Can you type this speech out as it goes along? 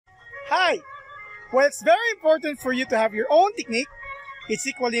Hi! While it's very important for you to have your own technique, it's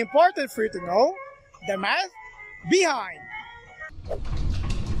equally important for you to know the math behind.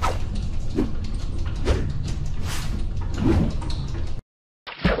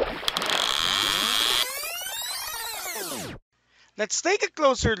 Let's take a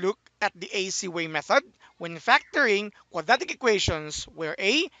closer look at the AC way method when factoring quadratic equations where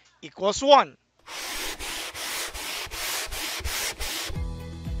A equals 1.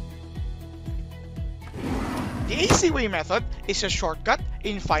 The AC way method is a shortcut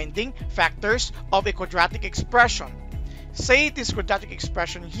in finding factors of a quadratic expression. Say this quadratic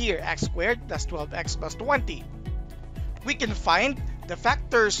expression here, x squared plus 12x plus 20. We can find the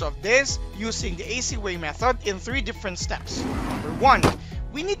factors of this using the AC way method in 3 different steps. Number 1,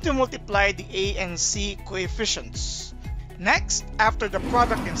 we need to multiply the A and C coefficients. Next, after the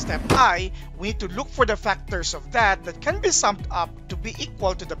product in step I, we need to look for the factors of that can be summed up to be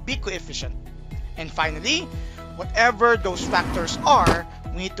equal to the B coefficient. And finally, whatever those factors are,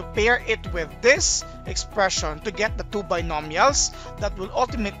 we need to pair it with this expression to get the 2 binomials that will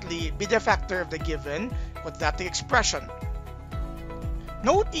ultimately be the factor of the given quadratic expression.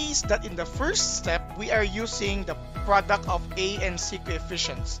 Notice that in the first step, we are using the product of A and C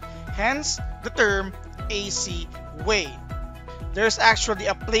coefficients, hence the term AC way. There's actually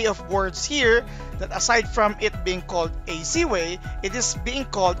a play of words here that aside from it being called AC way, it is being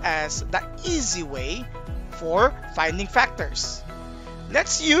called as the easy way for finding factors.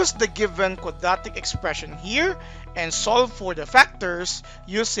 Let's use the given quadratic expression here and solve for the factors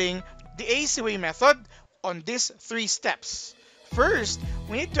using the AC way method on these 3 steps. First,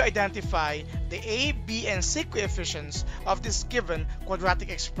 we need to identify the A, B, and C coefficients of this given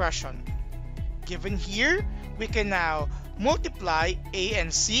quadratic expression. Given here, we can now multiply A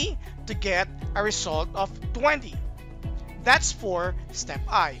and C to get a result of 20. That's for step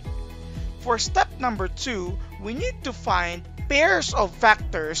I. For step number 2, we need to find pairs of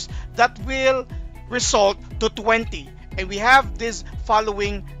factors that will result to 20. And we have these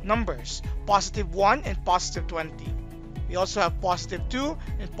following numbers, positive 1 and positive 20. We also have positive 2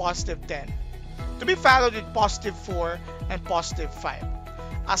 and positive 10, to be followed with positive 4 and positive 5.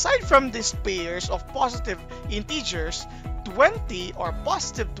 Aside from these pairs of positive integers, 20 or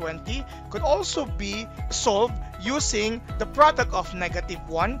positive 20 could also be solved using the product of negative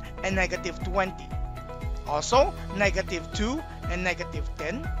 1 and negative 20. Also, negative 2 and negative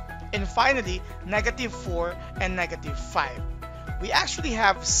 10. And finally, negative 4 and negative 5. We actually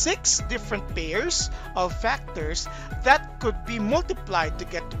have 6 different pairs of factors that could be multiplied to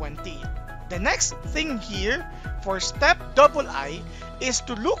get 20. The next thing here for step I is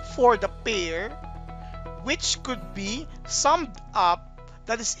to look for the pair which could be summed up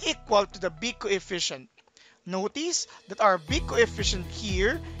that is equal to the B coefficient. Notice that our B coefficient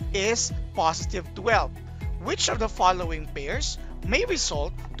here is positive 12. Which of the following pairs may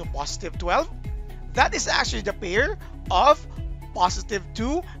result to positive 12? That is actually the pair of positive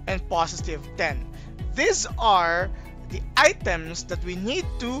 2 and positive 10. These are the items that we need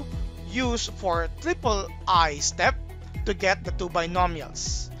to use for I step to get the 2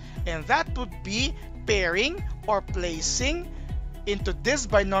 binomials. And that would be pairing or placing into this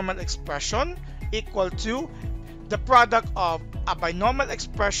binomial expression equal to the product of a binomial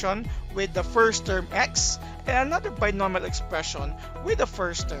expression with the first term x and another binomial expression with the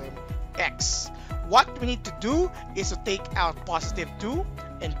first term x. What we need to do is to take out positive 2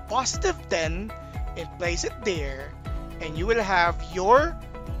 and positive 10 and place it there, and you will have your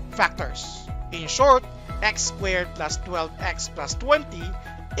factors. In short, x squared plus 12x plus 20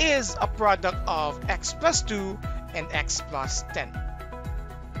 is a product of x plus 2 and x plus 10.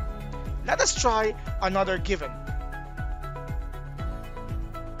 Let us try another given.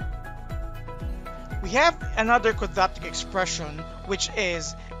 We have another quadratic expression which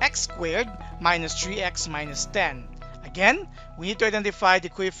is x squared minus 3x minus 10. Again, we need to identify the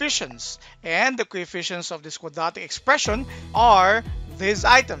coefficients, and the coefficients of this quadratic expression are these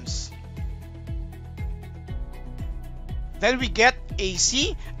items. Then we get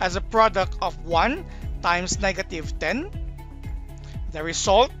AC as a product of 1 times negative 10. The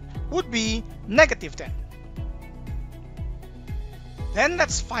result would be negative 10. Then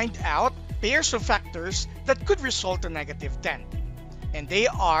let's find out pairs of factors that could result in negative 10. And they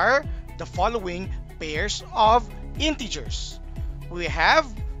are the following pairs of integers. We have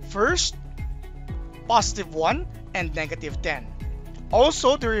first positive 1 and negative 10.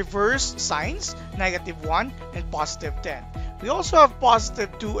 Also the reverse signs, negative 1 and positive 10. We also have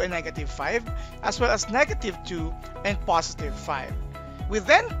positive 2 and negative 5, as well as negative 2 and positive 5. We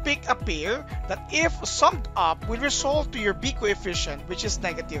then pick a pair that if summed up will result to your B coefficient, which is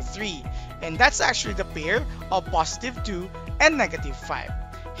 -3, and that's actually the pair of +2 and -5.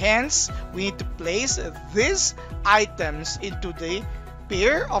 Hence, we need to place these items into the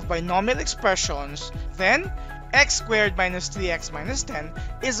pair of binomial expressions. Then x squared minus 3x minus 10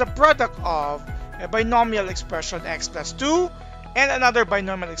 is a product of a binomial expression x plus 2 and another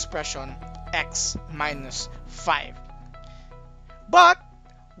binomial expression x minus 5. But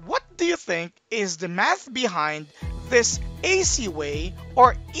what do you think is the math behind this AC way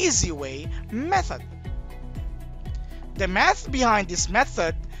or easy way method? The math behind this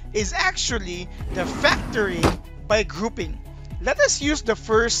method is actually the factoring by grouping. Let us use the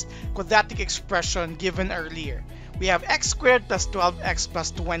first quadratic expression given earlier. We have x squared plus 12x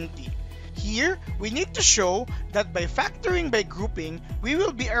plus 20. Here, we need to show that by factoring by grouping, we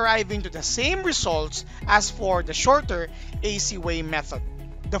will be arriving to the same results as for the shorter AC way method.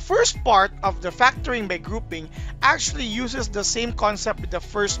 The first part of the factoring by grouping actually uses the same concept with the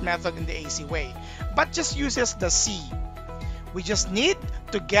first method in the AC way, but just uses the C. We just need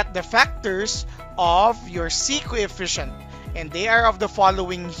to get the factors of your C coefficient, and they are of the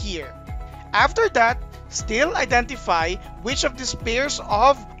following here. After that, still identify which of these pairs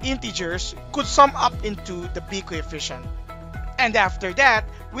of integers could sum up into the B coefficient. And after that,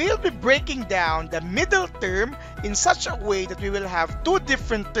 we'll be breaking down the middle term in such a way that we will have two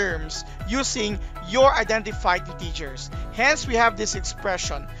different terms using your identified integers. Hence, we have this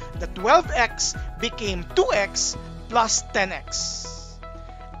expression, the 12x became 2x plus 10x.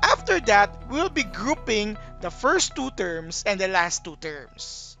 After that, we'll be grouping the first two terms and the last two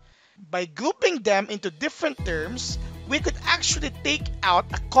terms. By grouping them into different terms, we could actually take out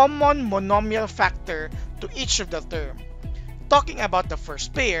a common monomial factor to each of the term. Talking about the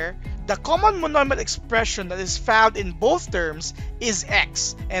first pair, the common monomial expression that is found in both terms is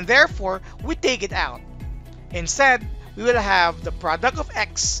x, and therefore we take it out. Instead, we will have the product of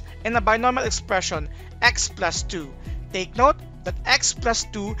x and a binomial expression x plus 2. Take note that x plus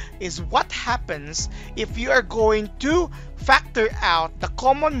 2 is what happens if you are going to factor out the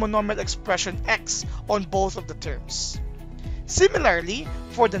common monomial expression x on both of the terms. Similarly,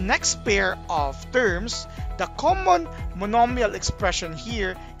 for the next pair of terms, the common monomial expression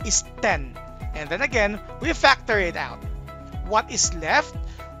here is 10. And then again, we factor it out. What is left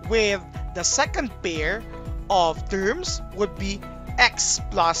with the second pair of terms would be x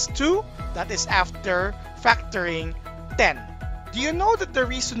plus 2, that is after factoring 10. Do you know that the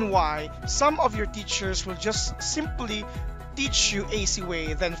reason why some of your teachers will just simply teach you AC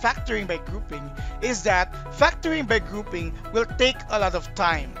way than factoring by grouping is that factoring by grouping will take a lot of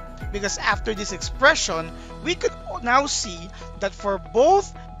time? Because after this expression, we could now see that for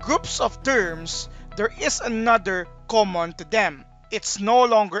both groups of terms, there is another common to them. It's no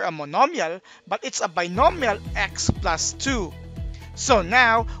longer a monomial, but it's a binomial x plus 2. So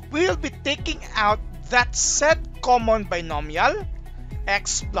now, we'll be taking out that said common binomial,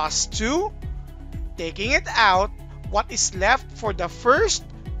 x plus 2. Taking it out, what is left for the first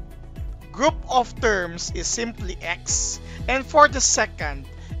group of terms is simply x, and for the second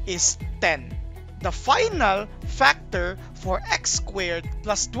is 10. The final factor for x squared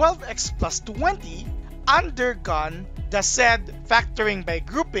plus 12x plus 20 undergone the said factoring by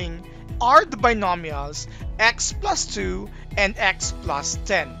grouping are the binomials x plus 2 and x plus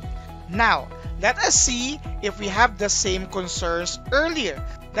 10. Now, let us see if we have the same concerns earlier.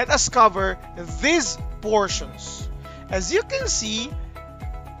 Let us cover these portions. As you can see,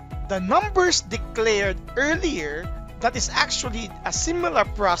 the numbers declared earlier, that is actually a similar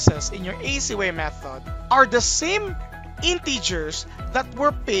process in your AC way method, are the same integers that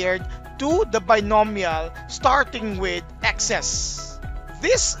were paired to the binomial starting with x's.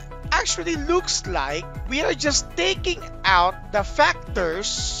 This actually looks like we are just taking out the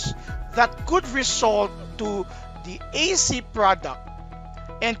factors that could result to the AC product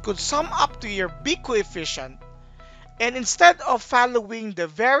and could sum up to your B coefficient. And instead of following the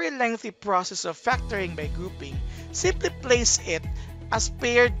very lengthy process of factoring by grouping, simply place it as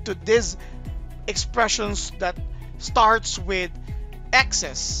paired to these expressions that starts with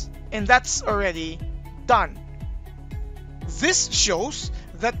x's, and that's already done. This shows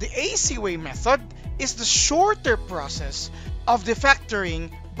that the AC way method is the shorter process of the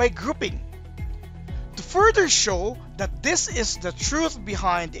factoring by grouping. To further show that this is the truth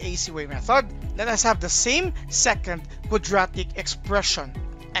behind the AC way method, let us have the same second quadratic expression,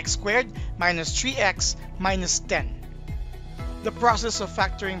 x squared minus 3x minus 10. The process of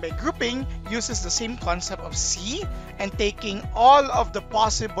factoring by grouping uses the same concept of C and taking all of the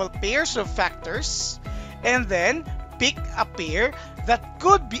possible pairs of factors and then pick a pair that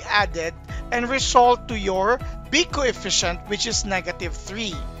could be added and result to your big coefficient, which is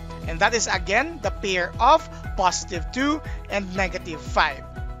 -3. And that is again the pair of +2 and -5.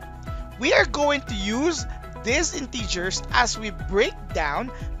 We are going to use these integers as we break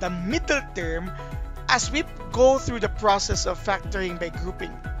down the middle term as we go through the process of factoring by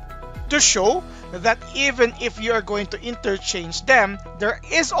grouping, to show that even if you are going to interchange them, there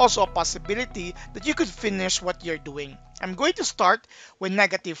is also a possibility that you could finish what you're doing. I'm going to start with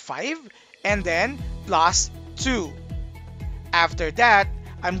 -5 and then +2. After that,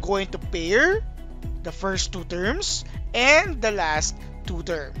 I'm going to pair the first two terms and the last two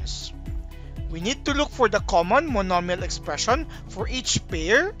terms. We need to look for the common monomial expression for each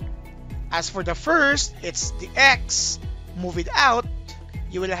pair. As for the first, it's the x. Move it out,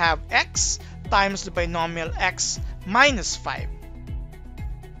 you will have x times the binomial x minus 5.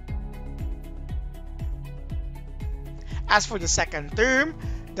 As for the second term,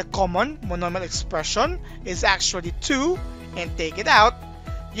 the common monomial expression is actually 2, and take it out,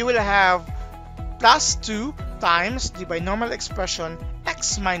 you will have +2 times the binomial expression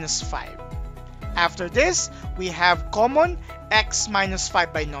x minus 5. After this, we have common x minus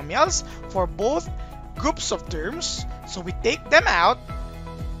 5 binomials for both groups of terms, so we take them out.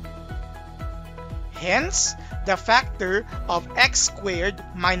 Hence, the factor of x squared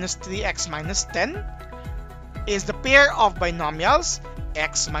minus 3x minus 10 is the pair of binomials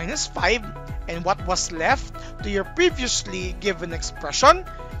x minus 5 and what was left to your previously given expression,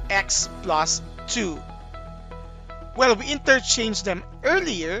 x plus 2. Well, we interchanged them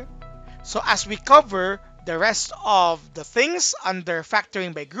earlier, so as we cover the rest of the things under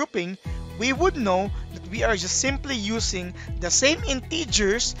factoring by grouping, we would know that we are just simply using the same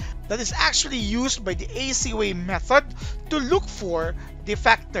integers that is actually used by the AC way method to look for the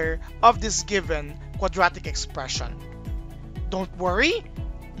factor of this given quadratic expression. Don't worry,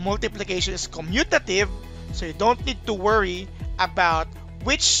 multiplication is commutative, so you don't need to worry about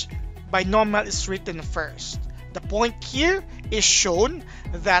which binomial is written first. The point here is shown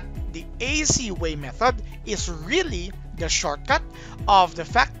that the AC way method is really the shortcut of the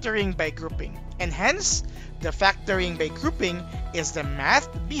factoring by grouping, and hence the factoring by grouping is the math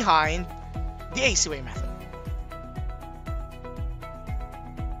behind the AC way method.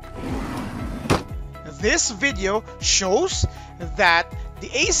 This video shows that the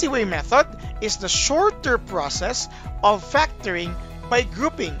AC way method is the shorter process of factoring by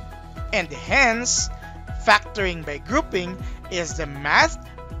grouping, and hence factoring by grouping is the math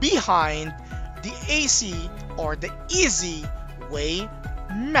behind the AC or the easy way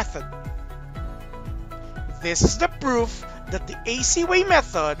method. This is the proof that the AC way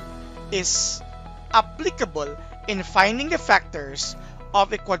method is applicable in finding the factors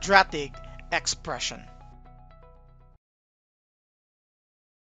of a quadratic expression.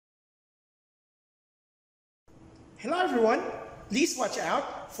 Hello everyone, please watch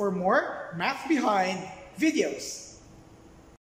out for more Math Behind videos.